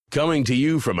Coming to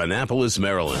you from Annapolis,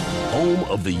 Maryland, home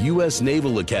of the U.S.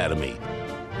 Naval Academy,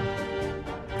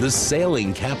 the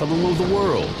sailing capital of the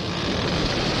world,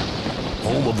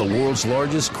 home of the world's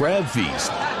largest crab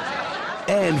feast,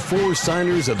 and 4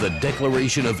 signers of the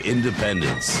Declaration of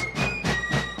Independence.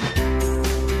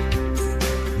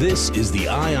 This is the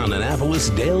Eye on Annapolis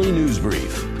Daily News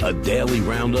Brief, a daily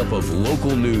roundup of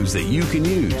local news that you can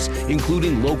use,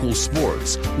 including local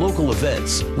sports, local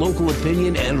events, local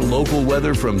opinion, and local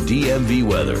weather from DMV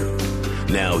Weather.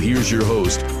 Now here's your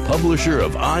host, publisher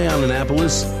of Eye on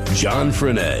Annapolis, John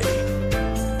Frenaye.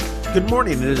 Good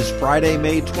morning. It is Friday,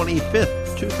 May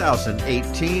 25th,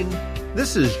 2018.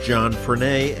 This is John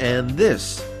Frenaye, and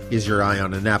this is your Eye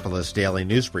on Annapolis Daily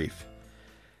News Brief.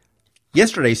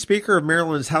 Yesterday, Speaker of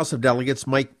Maryland's House of Delegates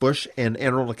Mike Bush and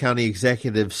Anne Arundel County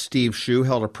Executive Steve Shue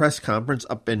held a press conference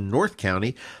up in North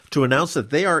County to announce that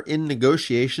they are in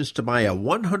negotiations to buy a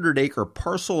 100-acre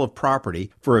parcel of property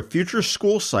for a future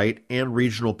school site and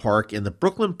regional park in the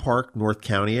Brooklyn Park, North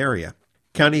County area.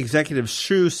 County Executive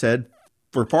Shue said,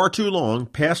 "For far too long,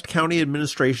 past county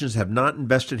administrations have not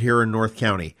invested here in North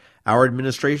County. Our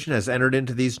administration has entered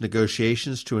into these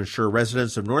negotiations to ensure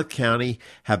residents of North County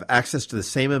have access to the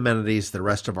same amenities the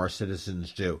rest of our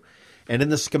citizens do." And in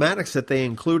the schematics that they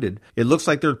included, it looks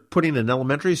like they're putting an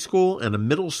elementary school and a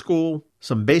middle school,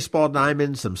 some baseball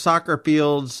diamonds, some soccer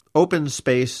fields, open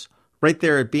space, right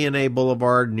there at B&A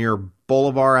Boulevard near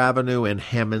Bolivar Avenue and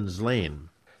Hammonds Lane.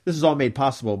 This is all made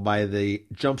possible by the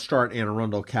Jumpstart Anne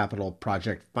Arundel Capital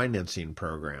Project Financing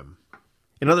Program.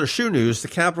 In other Shue news, the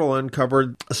Capitol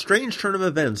uncovered a strange turn of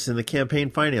events in the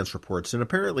campaign finance reports, and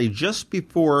apparently just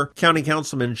before County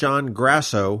Councilman John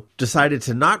Grasso decided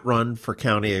to not run for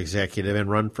county executive and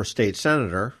run for state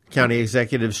senator, County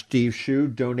Executive Steve Shue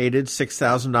donated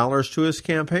 $6,000 to his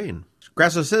campaign.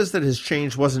 Grasso says that his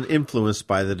change wasn't influenced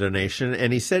by the donation,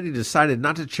 and he said he decided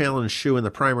not to challenge Shue in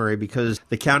the primary because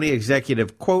the county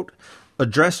executive, quote,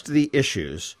 addressed the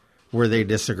issues where they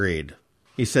disagreed.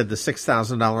 He said the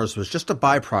 $6,000 was just a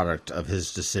byproduct of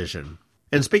his decision.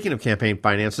 And speaking of campaign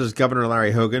finances, Governor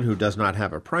Larry Hogan, who does not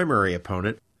have a primary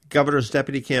opponent, Governor's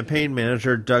deputy campaign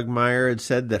manager Doug Meyer had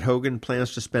said that Hogan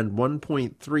plans to spend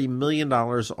 $1.3 million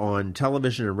on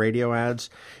television and radio ads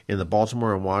in the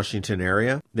Baltimore and Washington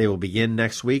area. They will begin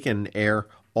next week and air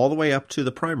all the way up to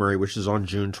the primary, which is on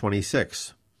June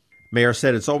 26. Meyer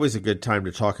said it's always a good time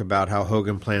to talk about how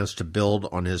Hogan plans to build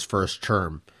on his first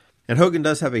term. And Hogan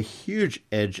does have a huge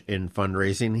edge in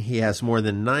fundraising. He has more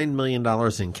than $9 million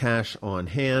in cash on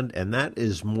hand, and that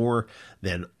is more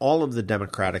than all of the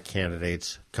Democratic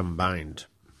candidates combined.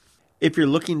 If you're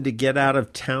looking to get out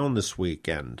of town this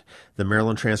weekend, the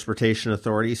Maryland Transportation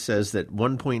Authority says that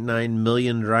 1.9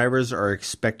 million drivers are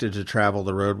expected to travel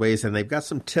the roadways, and they've got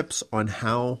some tips on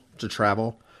how to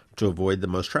travel to avoid the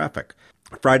most traffic.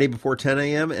 Friday before 10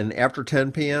 a.m. and after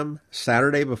 10 p.m.,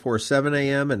 Saturday before 7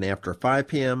 a.m. and after 5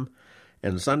 p.m.,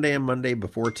 and Sunday and Monday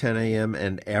before 10 a.m.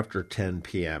 and after 10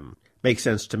 p.m. Makes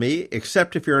sense to me,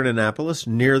 except if you're in Annapolis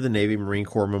near the Navy Marine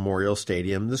Corps Memorial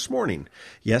Stadium this morning.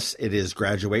 Yes, it is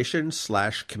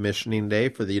graduation/commissioning day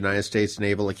for the United States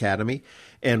Naval Academy,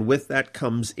 and with that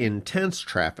comes intense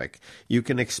traffic. You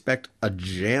can expect a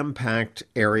jam-packed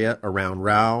area around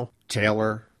Rao,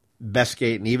 Taylor,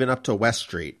 Bestgate, and even up to West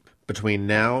Street between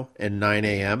now and 9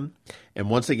 a.m., and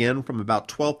once again from about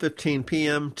 12:15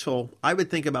 p.m. till I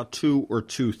would think about 2 or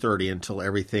 2:30 until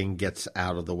everything gets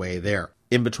out of the way there.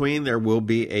 In between, there will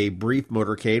be a brief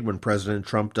motorcade when President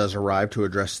Trump does arrive to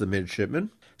address the midshipmen.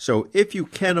 So if you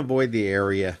can avoid the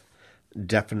area,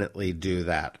 definitely do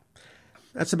that.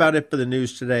 That's about it for the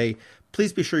news today.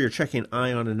 Please be sure you're checking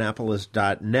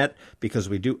eyeonannapolis.net because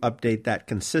we do update that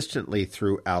consistently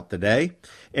throughout the day.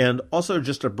 And also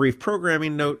just a brief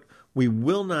programming note, we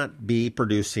will not be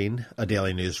producing a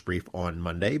daily news brief on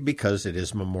Monday because it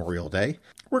is Memorial Day.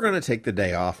 We're going to take the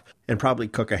day off and probably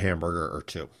cook a hamburger or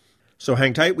two. So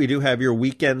hang tight. We do have your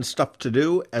weekend stuff to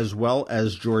do, as well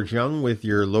as George Young with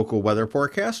your local weather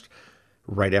forecast,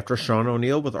 right after Sean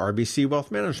O'Neill with RBC Wealth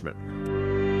Management.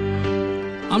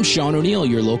 I'm Sean O'Neill,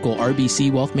 your local RBC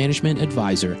Wealth Management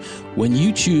advisor. When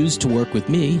you choose to work with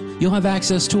me, you'll have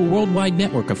access to a worldwide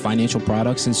network of financial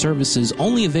products and services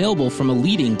only available from a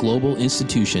leading global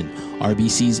institution.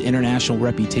 RBC's international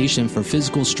reputation for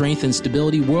physical strength and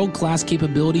stability, world-class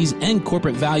capabilities, and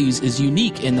corporate values is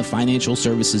unique in the financial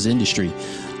services industry.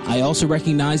 I also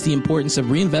recognize the importance of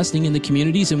reinvesting in the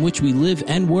communities in which we live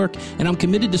and work, and I'm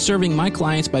committed to serving my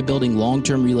clients by building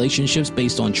long-term relationships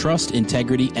based on trust,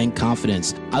 integrity, and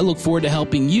confidence. I look forward to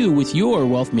helping you with your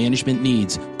wealth management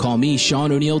needs. Call me,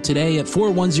 Sean O'Neill, today at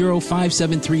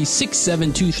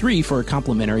 410-573-6723 for a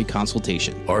complimentary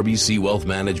consultation. RBC Wealth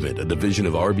Management, a division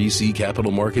of RBC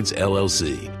Capital Markets,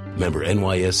 LLC. Member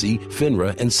NYSE, FINRA,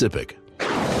 and SIPC.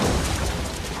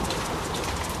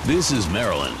 This is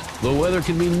Maryland. The weather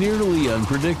can be nearly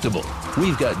unpredictable.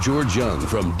 We've got George Young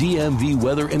from DMV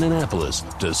Weather in Annapolis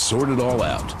to sort it all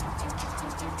out.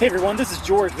 Hey everyone, this is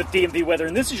George with DMV Weather,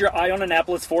 and this is your Eye on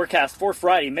Annapolis forecast for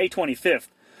Friday, May 25th.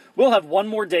 We'll have one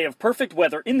more day of perfect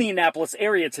weather in the Annapolis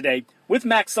area today, with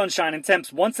max sunshine and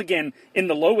temps once again in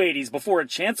the low 80s before a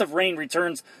chance of rain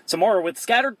returns tomorrow with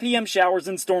scattered PM showers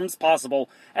and storms possible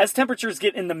as temperatures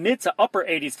get in the mid to upper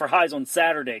 80s for highs on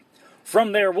Saturday.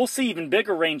 From there, we'll see even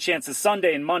bigger rain chances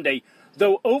Sunday and Monday,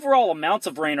 though overall amounts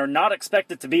of rain are not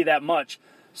expected to be that much.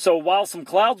 So while some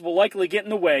clouds will likely get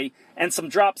in the way and some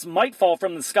drops might fall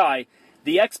from the sky,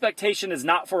 the expectation is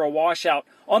not for a washout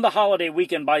on the holiday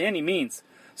weekend by any means.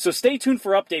 So stay tuned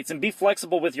for updates and be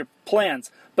flexible with your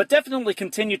plans, but definitely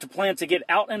continue to plan to get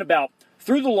out and about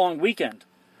through the long weekend.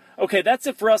 Okay, that's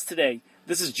it for us today.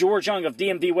 This is George Young of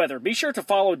DMV Weather. Be sure to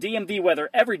follow DMV Weather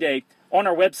every day on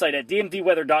our website at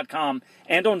dmvweather.com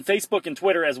and on Facebook and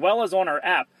Twitter, as well as on our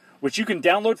app, which you can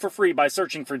download for free by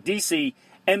searching for DC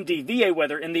MDVA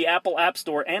Weather in the Apple App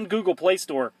Store and Google Play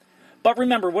Store. But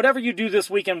remember, whatever you do this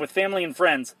weekend with family and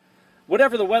friends,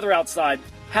 whatever the weather outside,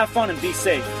 have fun and be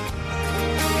safe.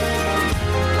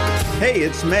 Hey,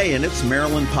 it's May, and it's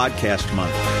Maryland Podcast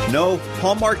Month. No,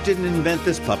 Hallmark didn't invent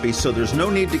this puppy, so there's no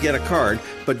need to get a card,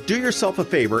 but do yourself a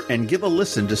favor and give a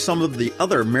listen to some of the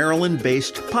other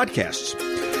Maryland-based podcasts.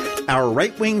 Our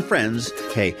right-wing friends,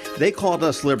 hey, they called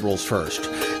us liberals first,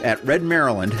 at Red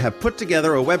Maryland have put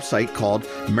together a website called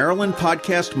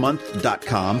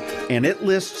MarylandPodcastMonth.com, and it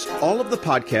lists all of the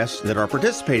podcasts that are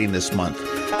participating this month.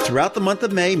 Throughout the month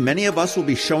of May, many of us will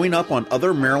be showing up on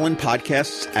other Maryland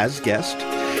podcasts as guests,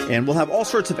 and we'll have all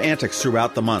sorts of antics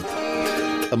throughout the month.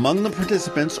 Among the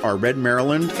participants are Red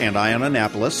Maryland and Eye on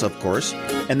Annapolis, of course,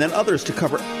 and then others to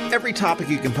cover every topic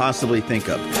you can possibly think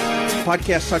of.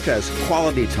 Podcasts such as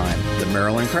Quality Time, The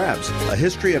Maryland Crabs, A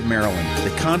History of Maryland,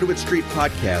 The Conduit Street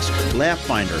Podcast, Laugh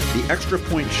Finder, The Extra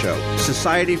Point Show,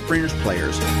 Society Fringe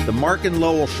Players, The Mark and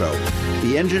Lowell Show,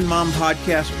 The Engine Mom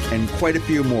Podcast, and quite a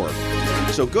few more.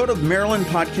 So go to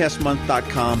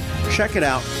MarylandPodcastMonth.com, check it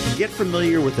out, get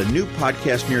familiar with a new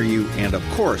podcast near you, and of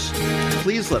course,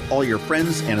 please let all your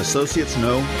friends and associates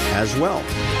know as well.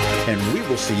 And we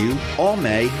will see you all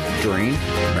May during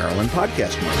Maryland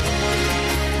Podcast Month.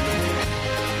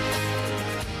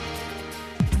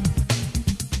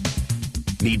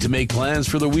 Need to make plans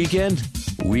for the weekend?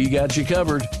 We got you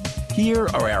covered. Here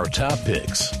are our top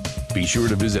picks. Be sure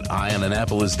to visit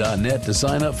eyeonannapolis.net to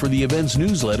sign up for the events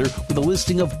newsletter with a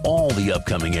listing of all the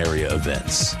upcoming area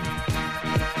events.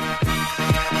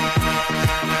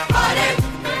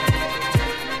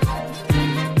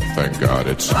 Thank God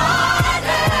it's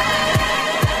Friday!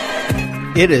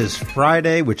 It is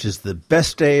Friday, which is the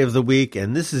best day of the week,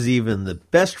 and this is even the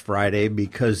best Friday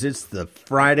because it's the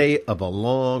Friday of a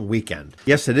long weekend.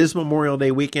 Yes, it is Memorial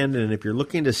Day weekend, and if you're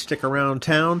looking to stick around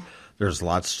town, there's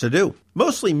lots to do.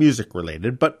 Mostly music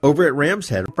related, but over at Ram's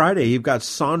Head Friday, you've got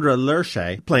Sandra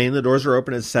Lerche playing. The doors are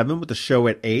open at 7 with the show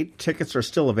at 8. Tickets are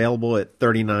still available at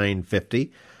 $39.50.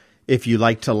 If you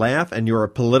like to laugh and you're a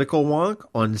political wonk,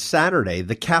 on Saturday,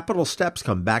 the Capitol Steps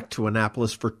come back to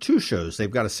Annapolis for 2 shows. They've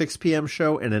got a 6 p.m.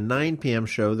 show and a 9 p.m.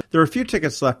 show. There are a few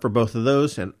tickets left for both of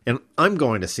those, and I'm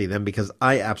going to see them because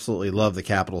I absolutely love the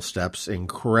Capitol Steps.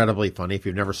 Incredibly funny. If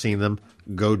you've never seen them,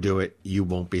 go do it. You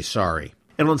won't be sorry.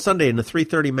 And on Sunday, in the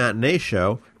 3:30 matinee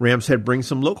show, Ram's Head brings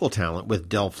some local talent with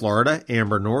Del Florida,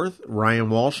 Amber North, Ryan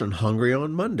Walsh, and Hungry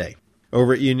on Monday.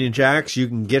 Over at Union Jacks, you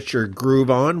can get your groove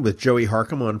on with Joey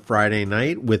Harcum on Friday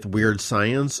night with Weird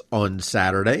Science on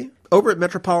Saturday. Over at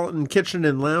Metropolitan Kitchen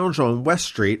and Lounge on West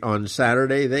Street on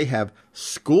Saturday, they have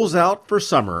School's Out for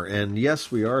Summer. And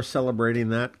yes, we are celebrating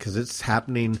that because it's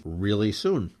happening really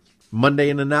soon. Monday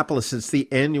in Annapolis, it's the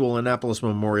annual Annapolis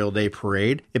Memorial Day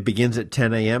Parade. It begins at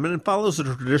 10 a.m. and it follows the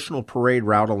traditional parade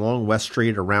route along West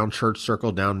Street, around Church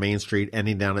Circle, down Main Street,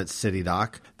 ending down at City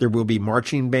Dock. There will be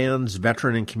marching bands,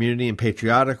 veteran and community and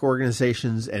patriotic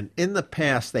organizations, and in the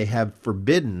past they have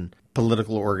forbidden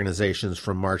political organizations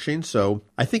from marching, so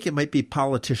I think it might be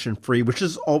politician-free, which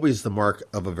is always the mark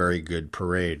of a very good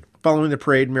parade. Following the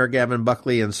parade, Mayor Gavin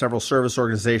Buckley and several service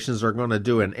organizations are going to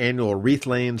do an annual wreath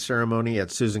laying ceremony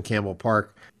at Susan Campbell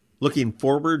Park. Looking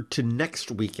forward to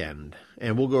next weekend.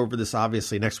 And we'll go over this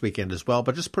obviously next weekend as well,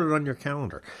 but just put it on your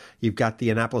calendar. You've got the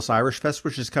Annapolis Irish Fest,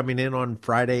 which is coming in on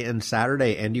Friday and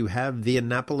Saturday, and you have the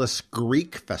Annapolis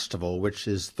Greek Festival, which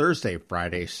is Thursday,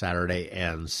 Friday, Saturday,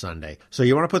 and Sunday. So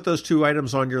you want to put those two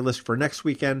items on your list for next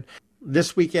weekend.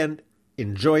 This weekend,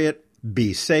 enjoy it,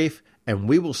 be safe, and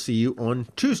we will see you on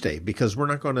Tuesday because we're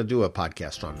not going to do a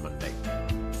podcast on Monday.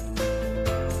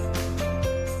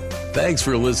 Thanks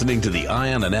for listening to the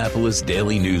Eye on Annapolis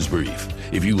Daily News Brief.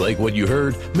 If you like what you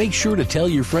heard, make sure to tell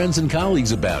your friends and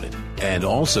colleagues about it. And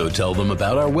also tell them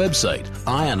about our website,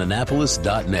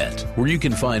 eyeonannapolis.net, where you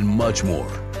can find much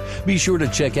more. Be sure to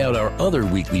check out our other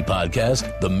weekly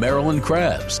podcast, The Maryland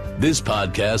Crabs. This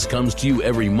podcast comes to you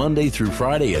every Monday through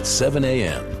Friday at 7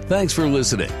 a.m. Thanks for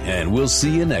listening, and we'll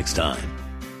see you next time.